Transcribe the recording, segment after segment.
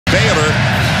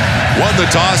Won the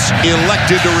toss,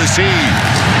 elected to receive.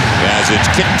 As it's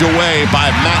kicked away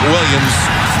by Matt Williams.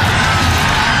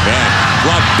 And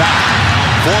brought back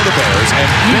for the Bears. And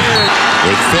Baylor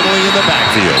with Finley in the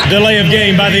backfield. Delay of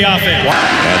game by the offense.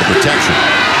 And the protection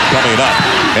coming up.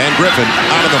 And Griffin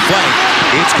out of the flank.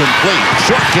 It's complete.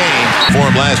 Short game for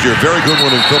him last year. Very good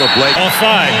one in Phillip Blake.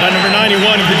 Offside by number 91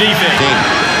 of the defense.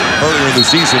 Earlier in the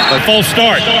season. A false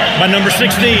start by number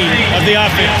 16 of the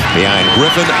offense. Behind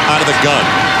Griffin out of the gun.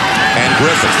 And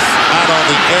Griffin out on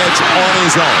the edge on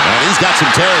his own. And he's got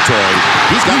some territory.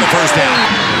 He's got the first down.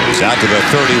 He's out to the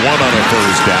 31 on a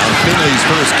first down. Finley's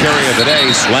first carry of the day,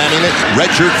 slamming it.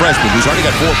 Redshirt freshman who's already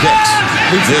got 4 picks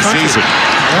this season.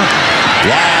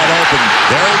 Wide open.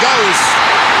 There he goes.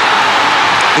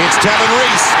 It's Tevin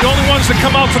Reese. The only ones that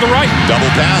come out to the right.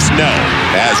 Double pass, no.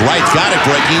 As Wright's got it,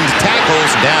 breaking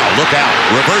tackles. Now, look out.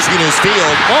 Reversing his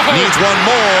field. Needs one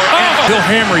more. He'll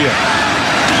hammer you.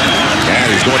 And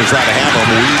he's going to try to hammer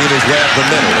him, weaving his way up the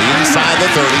middle. Inside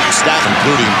the 30. Staff,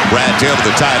 including Brad Taylor,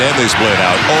 the tight end, they split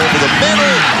out. Over the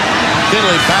middle.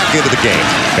 Finley back into the game.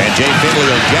 And Jay Finley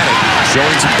will get it.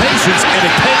 Showing some patience, and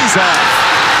it pays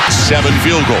off. 7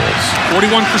 field goals.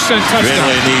 41% touchdown.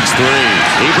 Finley needs 3.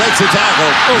 He breaks the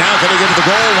tackle. Now going to get to the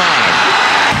goal line.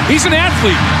 He's an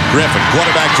athlete. Griffin,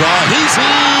 quarterback draw. He's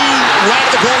right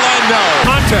at the goal line. No.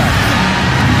 Contact.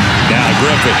 Now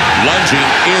Griffin lunging.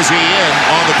 Is he in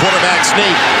on the quarterback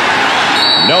sneak?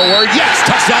 Nowhere. Yes.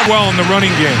 Touchdown. Well in the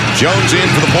running game. Jones in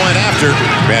for the point after.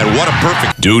 Man, what a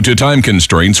perfect. Due to time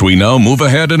constraints, we now move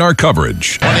ahead in our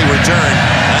coverage. 20 return.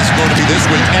 That's going to be this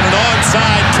week. And an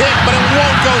onside kick, but it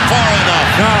won't go far enough.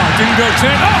 No, didn't go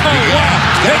 10. Oh,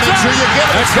 wow. Gotta make sure you get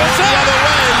it. It's going the other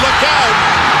way. Look out.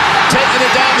 Taking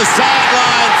it down the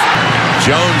sideline.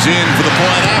 Jones in for the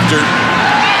point after.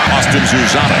 Austin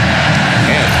Zuzana.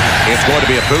 And it's going to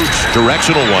be a boot.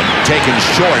 Directional one. Taken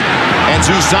short. And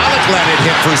Zuzana let it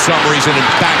hit for some reason and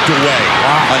backed away.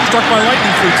 Wow. Struck by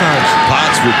lightning 3 times.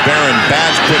 Potts with Barron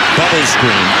Badge quick bubble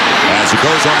screen as it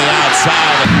goes on the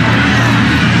outside.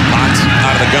 Potts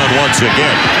out of the gun once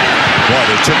again. Boy,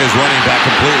 they took his running back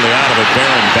completely out of it.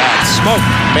 Barron Badge. Smoke.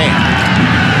 Man.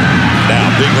 Now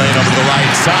big lane over to the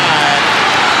right side.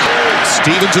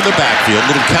 Stevens in the backfield.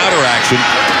 Little counter action.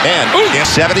 And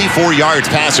 74 yards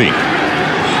passing.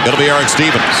 It'll be Eric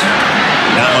Stevens.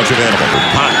 Not much available for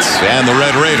Potts and the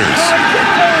Red Raiders.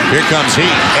 Here comes he.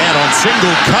 And on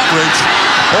single coverage,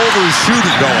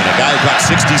 overshooting going. A guy who caught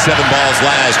 67 balls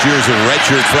last year as a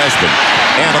redshirt freshman.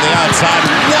 And on the outside,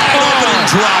 wide open and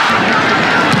drop.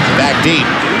 Back deep.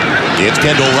 It's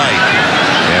Kendall Wright.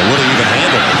 And will he even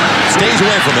handle it? Stays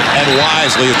away from it, and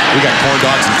wisely, we got corn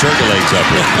dogs and turkey legs up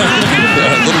here.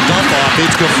 A little dump off,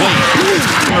 it's complete.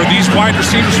 These wide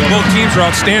receivers from both teams are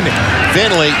outstanding.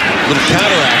 Finley, little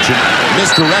counter action,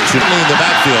 misdirection in the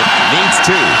backfield, needs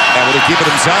 2. And will he keep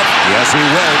it himself? Yes, he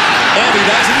will. And he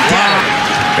doesn't get it.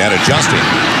 And adjusting.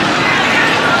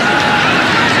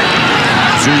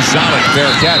 Zuzanic,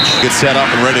 fair catch, gets set up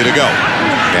and ready to go.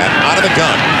 And out of the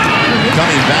gun,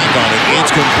 coming back on it,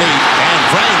 it's complete. And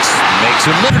Franks makes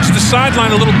him look to the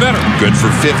sideline a little better. Good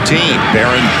for 15.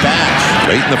 Barron Badge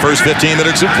late in the first 15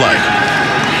 minutes of play.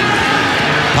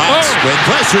 Potts with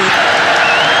pressure.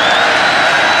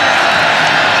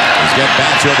 He's got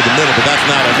Badge over the middle, but that's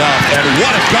not enough. And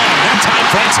what a gun. That time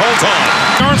Franks holds on.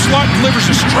 Arm slot delivers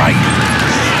a strike.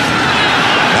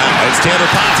 Now it's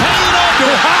Tanner Potts hanging on to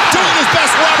it. Doing his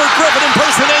best Robert Griffin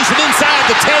impersonation inside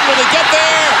the 10. Will he get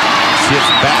there?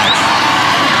 Shifts Badge.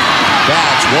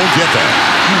 Badge won't get there.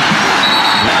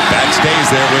 Badge stays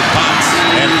there with Potts.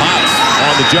 And Potts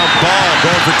on the jump ball.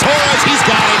 Going for Torres. He's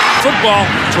got it. Football.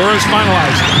 Torres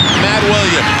finalized. Matt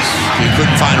Williams. He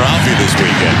couldn't find Ralphie this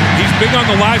weekend. He's big on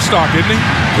the livestock, isn't he?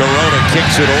 Corona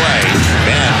kicks it away.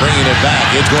 Man, bringing it back.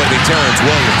 It's going to be Terrence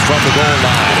Williams from the goal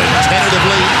line. And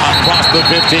tentatively across the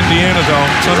 15. Indiana, though.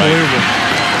 It's unbelievable.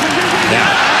 Now,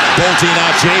 bolting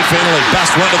out Jay Finley.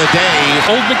 Best run of the day.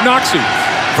 Old McNoxie.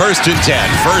 1st and 10.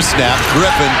 First snap.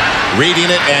 Griffin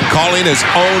reading it and calling his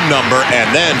own number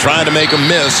and then trying to make him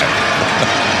miss.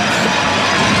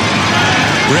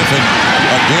 Griffin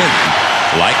again.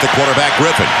 Like the quarterback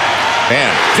Griffin.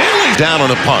 And Finley's down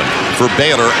on a punt for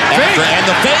Baylor. After, and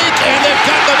the fake. And they've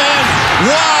got the man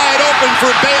wide open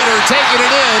for Baylor. Taking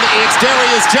it in. It's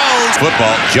Darius Jones.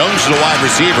 Football. Jones is the wide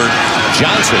receiver.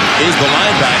 Johnson is the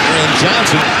linebacker. And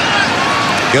Johnson.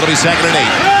 It'll be 2nd and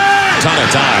 8. Ton of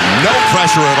time. No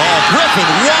pressure at all. Griffin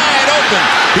wide open.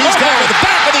 He's got to the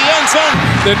back of the end zone.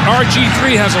 That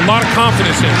RG3 has a lot of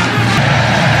confidence in.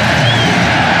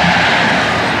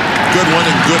 Good one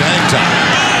and good hang time.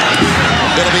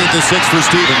 It'll be at the 6 for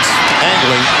Stevens.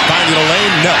 Angling. Finding a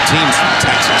lane. No. Teams from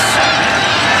Texas.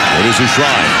 It is a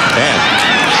shrine. And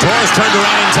Torres turned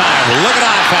around in time. Look at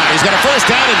Iphone. He's got a first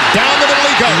down, and down the middle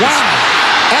he goes. Wow.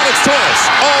 Alex Torres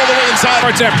all the way inside.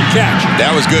 Yards after catch.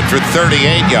 That was good for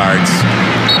 38 yards.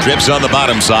 Trips on the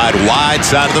bottom side, wide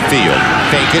side of the field.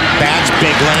 Fake it, bats,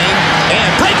 big lane, and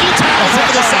breaking tackles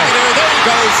into the secondary. There he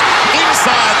goes,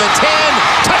 inside the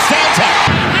 10, touchdown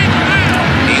tackle.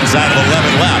 Inside of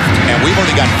 11 left, and we've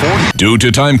only got 40. Due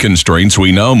to time constraints,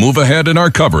 we now move ahead in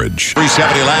our coverage.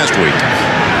 370 last week.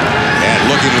 And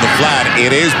looking to the flat,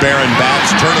 it is Baron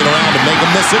Bats turning around to make a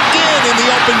miss again in the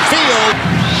open field.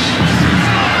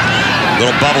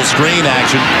 Little bubble screen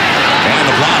action, and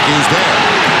the block is there.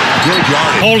 Good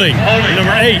yardage. Holding,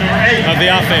 number 8 of the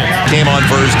offense. Came on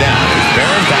first down.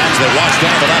 Baron Bats, they watch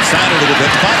down the left side a little bit,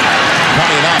 but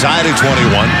coming up. Tied at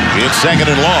 21. It's second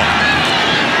and long.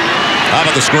 Out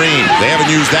of the screen. They haven't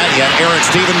used that yet. Eric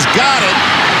Stevens got it.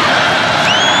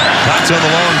 Cuts on the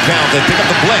long count. They pick up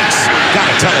the blitz. Got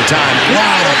a ton of time.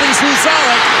 Wide open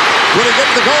Susarik. Will he get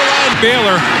to the goal line?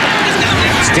 Baylor.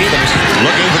 Stevens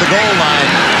looking for the goal line.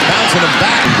 Bouncing him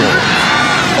back and goal.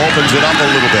 Opens it up a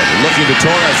little bit. Looking to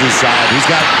Torres' side. He's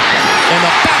got in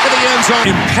the back of the end zone.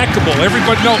 Impeccable.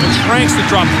 Everybody knows it's Frank's that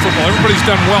dropped the football. Everybody's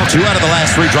done well. 2 out of the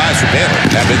last 3 drives for Baylor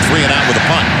have been 3 and out with a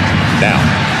punt. Now,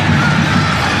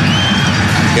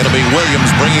 it'll be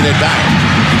Williams bringing it back.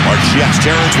 Yes,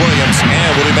 Terrence Williams. And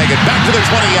will he make it back to the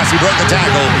 20? Yes, he broke the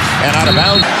tackle. And out of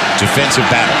bounds. Defensive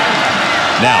battle.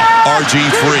 Now,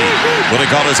 RG3. Will he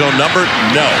call his own number?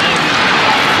 No.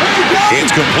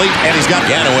 It's complete, and he's got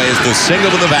Ganaway as the single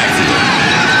to the backfield.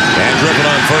 And Griffin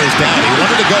on first down. He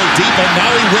wanted to go deep, and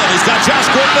now he will. He's got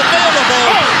Josh Gordon available.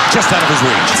 Just out of his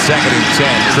reach. Second and 10.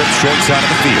 Trips short side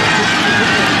of the field.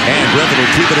 And Griffin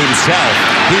will keep it himself.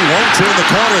 He won't turn the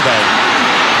corner, though.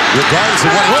 Regardless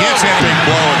of what he gets in, big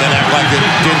blow, and then act like it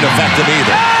didn't affect him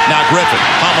either. Now Griffin,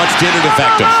 how much did it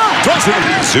affect him? Throws it.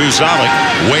 Susarik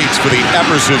waits for the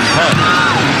Epperson punt.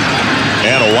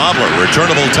 And a wobbler,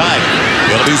 returnable time.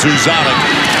 It'll be Susarik.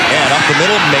 And up the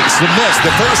middle, makes the miss.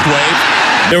 The first wave.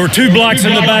 There were 2 blocks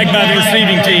in the bag by the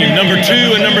receiving team, number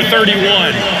 2 and number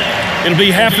 31. It'll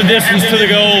be half the distance to the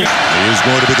goal. He is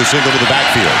going to be the single to the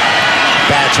backfield.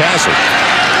 Batch has it.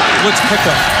 Let's pick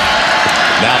up.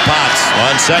 Now Potts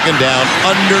on second down.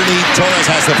 Underneath, Torres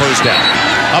has the first down.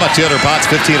 How about Taylor Potts,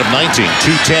 15 of 19,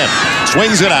 210.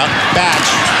 Swings it out. Batch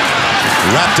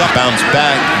wrapped up, bounced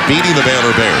back, beating the Baylor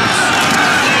Bears.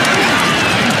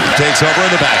 Takes over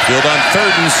in the backfield on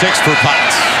 3rd and 6 for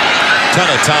Potts. Ton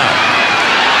of time.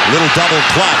 Little double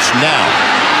clutch now.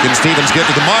 Can Stevens get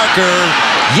to the marker?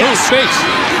 Yes. Space.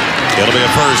 It'll be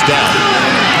a first down.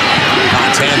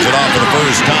 Potts hands it off for the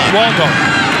first time. Waldo.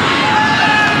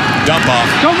 Dump off.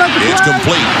 It's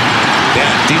complete. Yeah,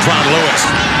 Detron Lewis.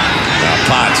 Now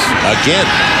Potts again.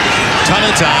 Ton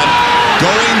of time.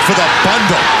 Going for the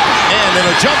bundle. And in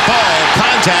a jump ball,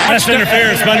 contact. Pass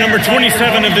interference by number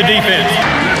 27 of the defense.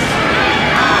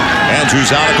 Andrew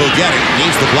Zotic will get it.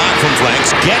 Needs the block from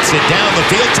Franks. Gets it down the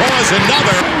field. Torres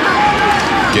another.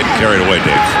 Getting carried away,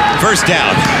 Dave. First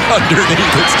down.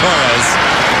 Underneath it's Torres.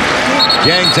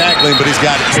 Gang tackling, but he's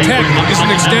got it. Tech is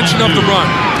an extension of the run.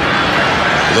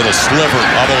 A little sliver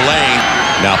of a lane.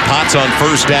 Now Potts on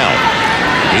first down.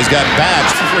 He's got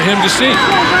Batch. For him to see.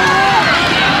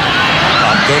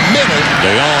 Up the middle.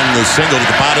 De Jong, the single to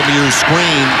the bottom of your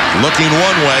screen. Looking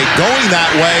one way, going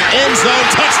that way. End zone,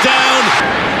 touchdown.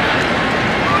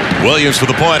 Williams for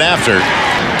the point after.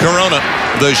 Corona,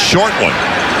 the short one.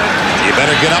 You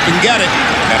better get up and get it.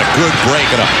 Got a good break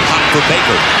and a hop for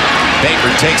Baker.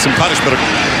 Baker takes some punishment.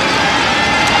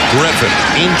 Griffin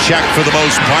in check for the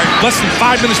most part. Less than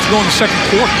 5 minutes to go in the second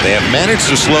quarter. They have managed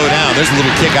to slow down. There's a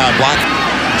little kick out block.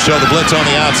 Show the blitz on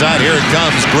the outside. Here it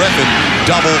comes. Griffin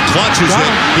double clutches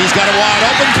it. He's got it wide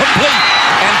open, complete.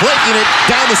 And breaking it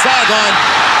down the sideline.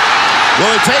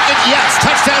 Will he take it? Yes.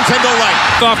 Touchdown, Kendall Wright.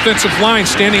 The offensive line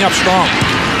standing up strong.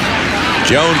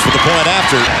 Jones for the point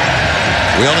after.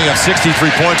 We only have 63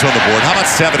 points on the board. How about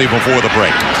 70 before the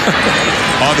break?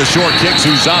 On the short kick,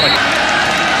 Susanik.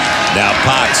 Now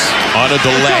Potts on a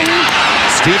delay.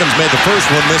 Stevens made the first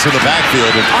one miss in the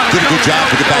backfield and did a good job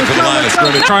to get back to the line of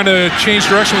scrimmage. Trying to change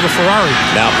direction with a Ferrari.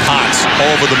 Now Potts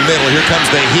over the middle. Here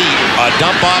comes the heat. A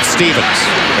dump off Stevens.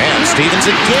 And Stevens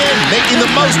again making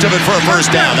the most of it for a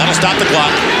first down. That'll stop the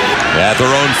clock at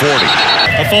their own 40.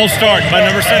 A false start by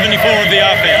number 74 of the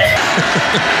offense.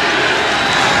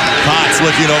 Potts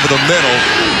looking over the middle,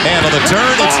 and on the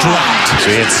turn, it's dropped.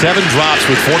 So he had 7 drops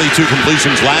with 42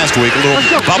 completions last week. A little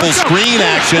bubble screen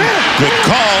action. Good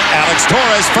call. Alex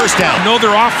Torres, first down. Know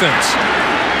their offense.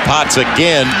 Potts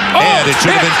again, and it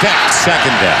should have been kept.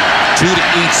 Second down. 2 to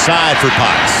each side for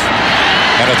Potts.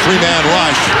 And a three-man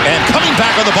rush. And coming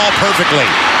back on the ball perfectly.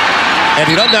 And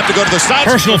he doesn't have to go to the side.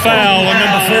 Personal foul on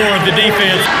number 4 of the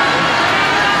defense.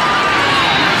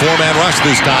 Four-man rush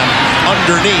this time.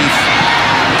 Underneath.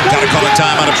 Got to call a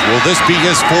time out. Will this be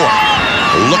his fourth?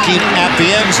 Looking at the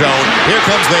end zone. Here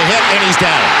comes the hit, and he's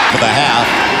down for the half.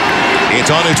 It's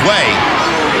on its way.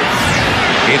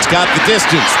 It's got the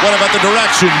distance. What about the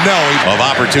direction? No. Of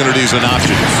opportunities and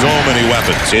options. So many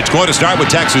weapons. It's going to start with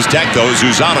Texas Tech, though.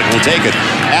 Zuzanek will take it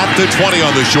at the 20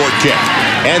 on the short kick.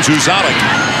 And Zuzanek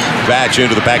batch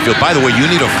into the backfield. By the way, you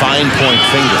need a fine point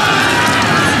finger.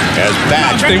 As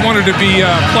Batch. They wanted to be +2,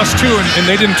 and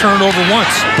they didn't turn it over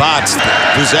once. Bots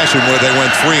possession where they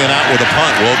went 3 and out with a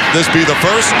punt. Will this be the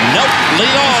first? Nope.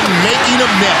 Leon making a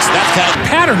miss. That's kind of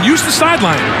pattern. Use the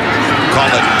sideline. Call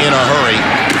it in a hurry.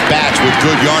 Batch with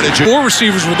good yardage. 4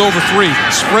 receivers with over 3,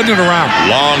 spreading it around.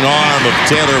 Long arm of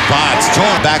Taylor Potts.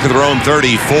 Torn back at their own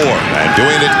 34. And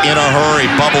doing it in a hurry.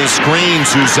 Bubble screen.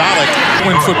 Zuzanek.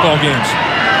 Win football games.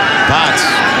 Potts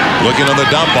looking on the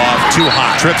dump off, too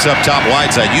hot. Trips up top wide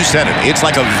side. You said it. It's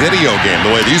like a video game the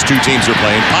way these two teams are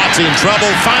playing. Potts in trouble.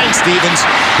 Finds Stevens.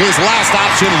 His last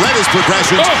option. Read his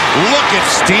progressions. Look at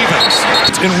Stevens.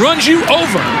 And runs you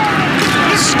over.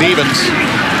 Stevens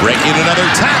breaking another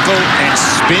tackle and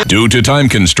spin. Due to time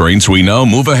constraints, we now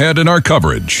move ahead in our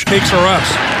coverage. Takes for us.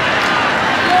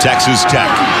 Texas Tech.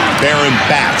 Baron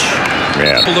Batch.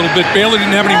 Yeah. A little bit. Baylor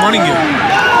didn't have any running game.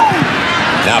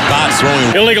 Now Potts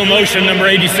throwing. Illegal motion, number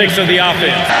 86 of the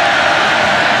offense.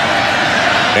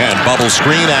 And bubble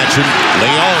screen action.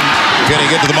 Leon, can he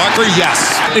get to the marker? Yes.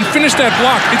 And finish that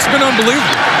block. It's been unbelievable.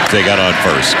 They got on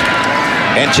first.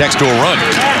 And checks to a run.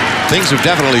 Things have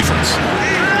definitely.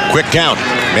 Quick count.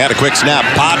 They had a quick snap.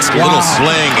 Potts, little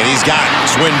sling, and he's got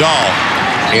Swindoll.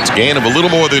 It's gain of a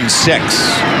little more than 6.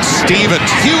 Stevens,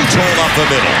 huge hole up the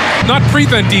middle. Not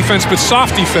prevent defense, but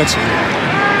soft defense.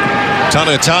 Ton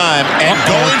of time, and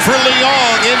going for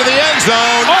Leon into the end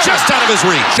zone, just out of his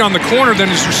reach. On the corner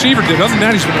than his receiver did. Other than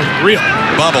that, he's been real.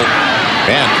 Bubble,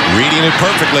 and reading it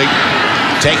perfectly,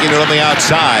 taking it on the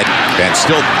outside, and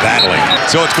still battling.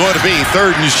 So it's going to be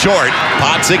 3rd and short.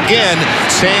 Potts again,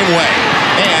 same way,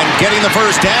 and getting the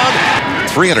first down.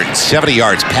 370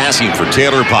 yards passing for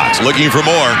Taylor Potts, looking for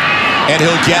more. And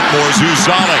he'll get more.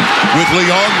 Zuzanek with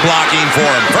Leon blocking for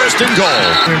him. 1st and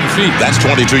goal. That's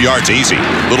 22 yards easy.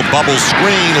 Little bubble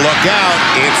screen. Look out.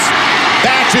 It's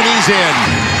Batch and he's in.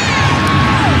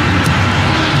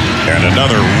 And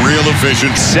another real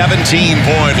efficient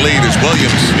 17-point lead as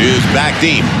Williams is back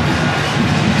deep.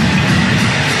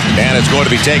 And it's going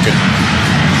to be taken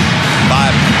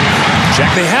by Check.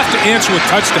 They have to answer with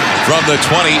touchdown. From the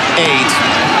 28.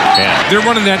 Yeah. They're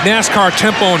running that NASCAR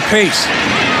tempo and pace.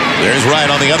 There's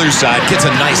Wright on the other side. Gets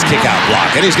a nice kick-out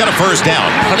block. And he's got a first down.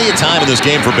 Plenty of time in this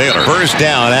game for Baylor. First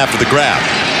down after the grab.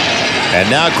 And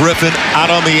now Griffin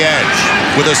out on the edge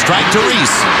with a strike to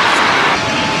Reese.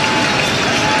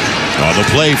 On the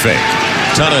play fake.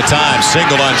 Ton of time.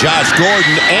 Singled on Josh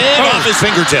Gordon. And off his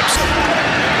fingertips.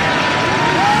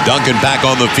 Duncan back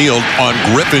on the field on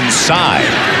Griffin's side.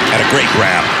 And a great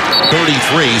grab.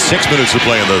 33. 6 minutes to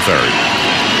play in the 3rd.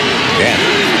 Yeah.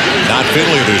 Not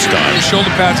Finley this time.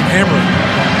 Shoulder pads and hammer.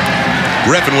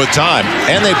 Griffin with time,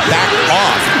 and they back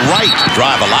off. Right.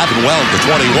 Drive alive and well to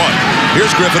 21.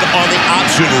 Here's Griffin on the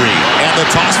option read, and the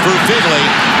toss for Finley.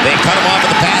 They cut him off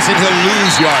at the pass, and he'll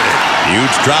lose yardage.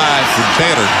 Huge drive from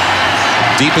Baylor.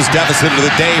 Deepest deficit of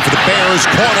the day for the Bears.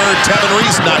 Corner, Tevin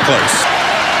Reese not close.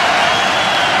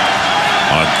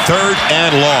 On 3rd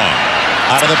and long.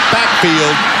 Out of the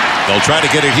backfield. They'll try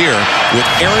to get it here with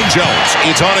Aaron Jones.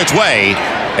 It's on its way.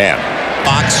 And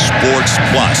Fox Sports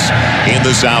Plus in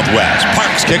the Southwest.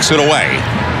 Parks kicks it away.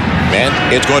 And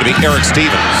it's going to be Eric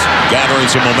Stevens gathering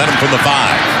some momentum from the 5.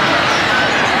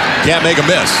 Can't make a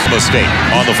mistake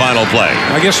on the final play.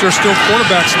 I guess there's still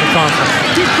quarterbacks in the conference.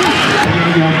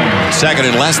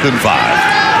 2nd and less than 5.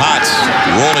 Potts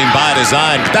rolling by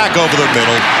design. Back over the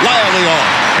middle. Lyle Leon.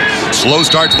 Slow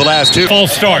start to the last 2.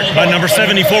 False start by number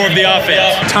 74 of the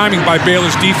offense. Timing by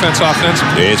Baylor's defense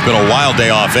offensively. It's been a wild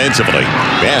day offensively.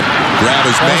 Man, grab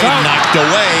is made, knocked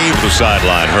away. The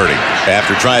sideline hurting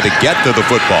after trying to get to the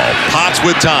football. Potts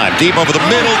with time. Deep over the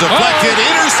middle. Deflected.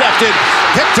 Intercepted.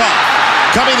 Picked off.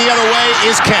 Coming the other way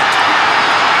is Kent.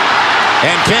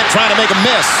 And Kent trying to make a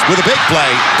miss with a big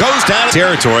play. Goes down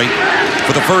territory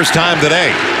for the first time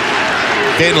today.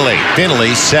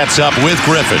 Finley sets up with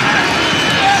Griffin.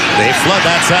 They flood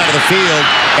that side of the field,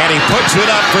 and he puts it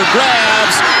up for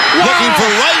grabs. Looking for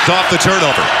Wright off the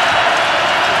turnover.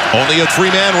 Only a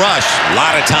 3-man rush. A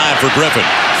lot of time for Griffin.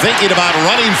 Thinking about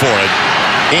running for it.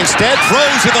 Instead,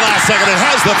 throws at the last second and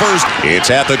has the first. It's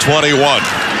at the 21.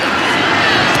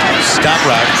 stop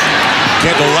route.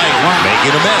 Kendall Wright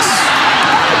making a miss.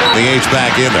 The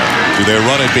H-back in there. Do they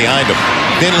run it behind him?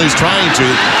 Finley's trying to.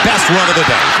 Best run of the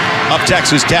day. Up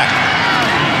Texas Tech.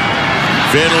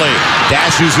 Finley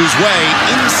dashes his way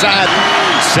inside.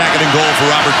 Second and goal for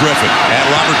Robert Griffin. And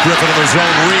Robert Griffin in the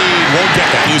zone read. Won't get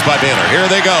that. Used by Baylor. Here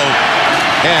they go.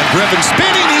 And Griffin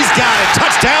spinning. He's got it.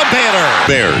 Touchdown Baylor.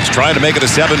 Bears trying to make it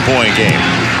a 7-point game.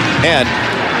 And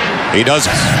he does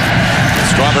it.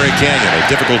 Strawberry Canyon, a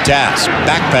difficult task.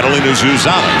 Backpedaling to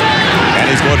Zuzana. And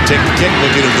he's going to take the kick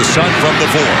looking at the sun from the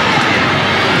 4.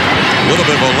 A little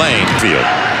bit of a lane field.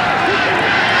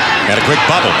 And a quick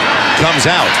bubble. Comes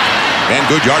out. And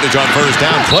good yardage on first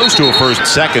down. Close to a first,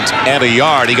 second, and a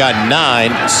yard. He got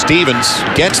 9. Stevens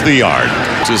gets the yard.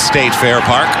 To State Fair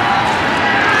Park.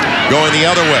 Going the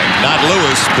other way. Not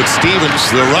Lewis, but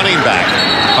Stevens, the running back.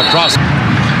 Across.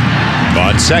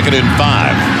 On 2nd and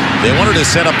 5. They wanted to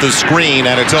set up the screen,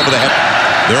 and it's over the head.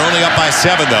 They're only up by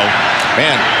 7, though.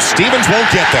 Man, Stevens won't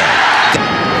get there.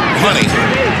 Money.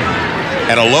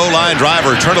 And a low-line drive,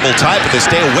 returnable type, but they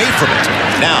stay away from it.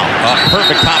 Now, a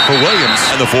perfect pop for Williams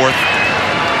in the 4th.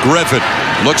 Griffin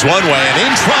looks one way and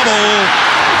in trouble.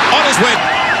 On his way.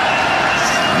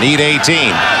 Need 18.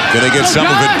 Can they get some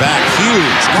of it back?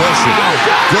 Huge cushion.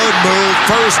 Good move.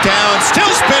 First down.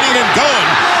 Still spinning and going.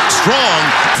 Strong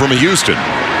from Houston.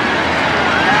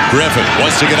 Griffin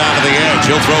wants to get out of the edge.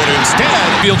 He'll throw it instead.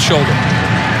 Field shoulder.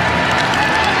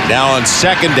 Now on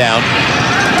 2nd down.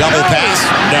 Double pass.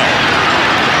 No.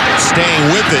 Staying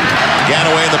with it.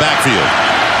 Ganaway in the backfield.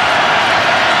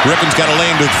 Griffin's got a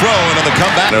lane to throw, and on the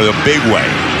comeback, they're the big way.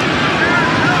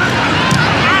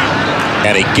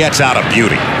 And he gets out of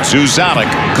beauty. Zuzana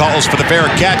calls for the fair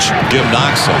catch. Jim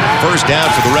Knox on first down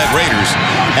for the Red Raiders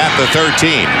at the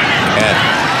 13. And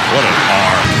what an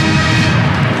arm.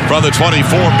 From the 24,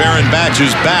 Baron Batch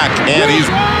is back, and he's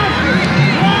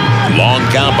long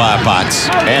count by Potts.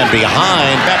 And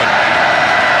behind Bevan.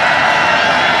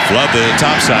 Flood the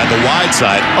top side, the wide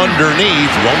side,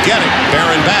 underneath, won't get it.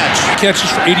 Baron Batch. Catches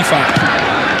for 85.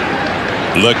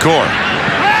 LaCour.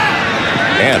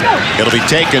 And it'll be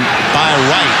taken by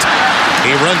Wright.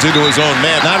 He runs into his own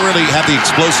man. Not really have the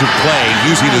explosive play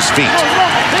using his feet.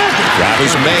 Grab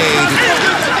is made.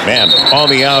 Man, on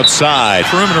the outside.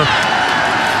 Perimeter.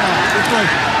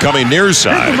 Coming near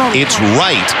side. It's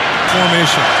Wright.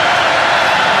 Formation.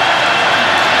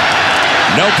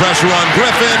 No pressure on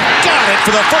Griffin. Got it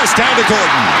for the first down to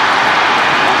Gordon.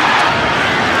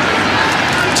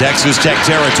 Texas Tech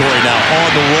territory now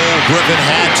on the roll. Griffin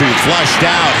had to. Flushed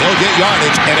out. He'll get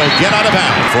yardage, and he'll get out of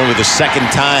bounds. For only the second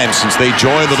time since they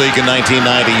joined the league in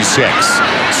 1996.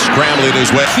 Scrambling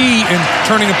his way. Key in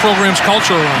turning a program's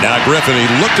culture around. Now Griffin, he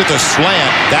looked at the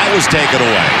slant. That was taken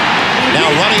away. Now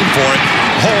running for it.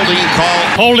 Holding call.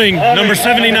 Holding, number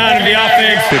 79 of the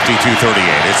offense. 52-38.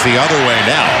 It's the other way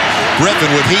now. Griffin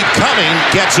with heat coming.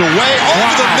 Gets away.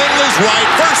 Over the middle is right.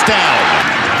 First down.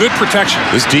 Good protection.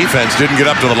 This defense didn't get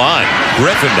up to the line.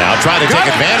 Griffin now trying to take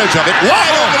advantage of it.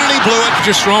 Wide open, and he blew it.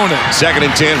 Just throwing it. 2nd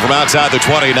and 10 from outside the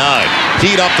 29.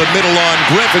 Heat up the middle on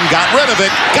Griffin. Got rid of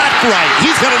it. Got right.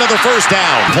 He's got another first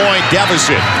down. Point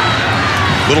deficit.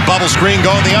 Little bubble screen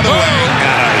going the other way.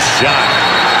 Nice shot.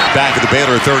 Back at the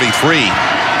Baylor 33.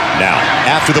 Now,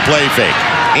 after the play fake.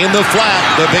 In the flat,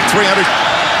 the big 300.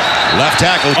 Left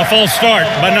tackle. A false start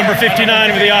by number 59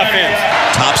 of the offense.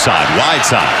 Top side, wide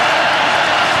side.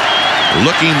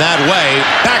 Looking that way.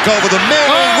 Back over the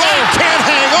middle. Right, can't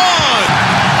hang on.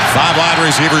 5 wide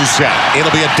receivers set.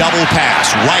 It'll be a double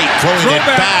pass. Right, throwing it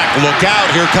back. Look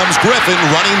out. Here comes Griffin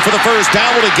running for the first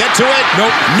down. Will he get to it?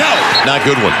 Nope. No. Not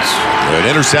good ones. An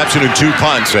interception and 2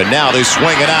 punts, and now they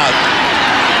swing it out.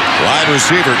 Wide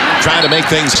receiver trying to make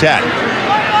things set.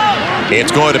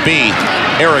 It's going to be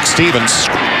Eric Stevens.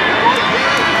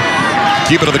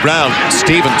 Keep it on the ground.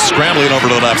 Stevens scrambling over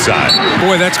to the left side.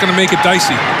 Boy, that's going to make it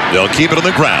dicey. They'll keep it on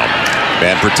the ground.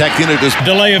 And protecting it is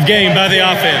Delay of game by the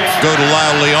offense. go to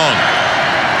Lyle Leong.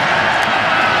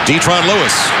 Detron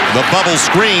Lewis. The bubble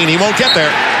screen. He won't get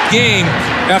there. Game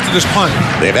after this punt.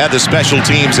 They've had the special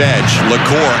teams edge.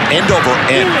 LaCour end over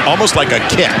end. Almost like a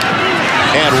kick.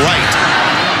 And Wright.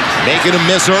 Making a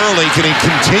miss early. Can he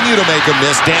continue to make a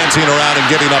miss, dancing around and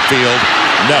giving upfield?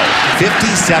 No.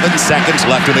 57 seconds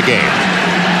left in the game.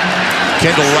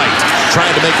 Kendall Wright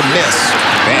trying to make a miss.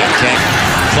 Man, can't.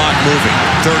 Clock moving.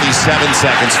 37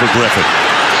 seconds for Griffin.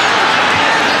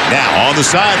 Now on the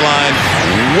sideline.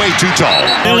 Way too tall.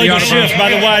 Illegal shift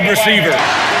by the wide receiver.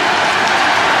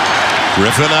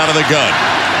 Griffin out of the gun.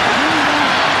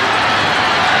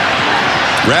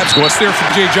 Grabs what's there for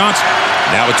Jay Johnson.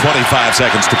 Now with 25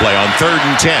 seconds to play on 3rd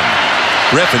and 10.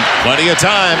 Griffin, plenty of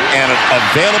time, and an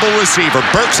available receiver.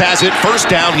 Burks has it.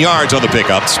 First down, yards on the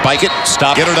pickup. Spike it,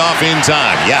 stop, get it off in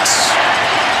time. Yes.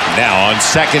 Now on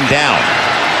second down.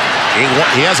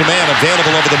 He has a man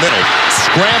available over the middle.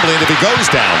 Scrambling if he goes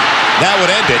down. That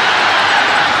would end it.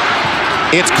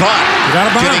 It's caught.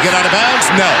 Can he get out of bounds?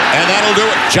 No. And that'll do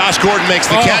it. Josh Gordon makes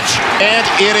the catch, and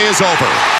it is over.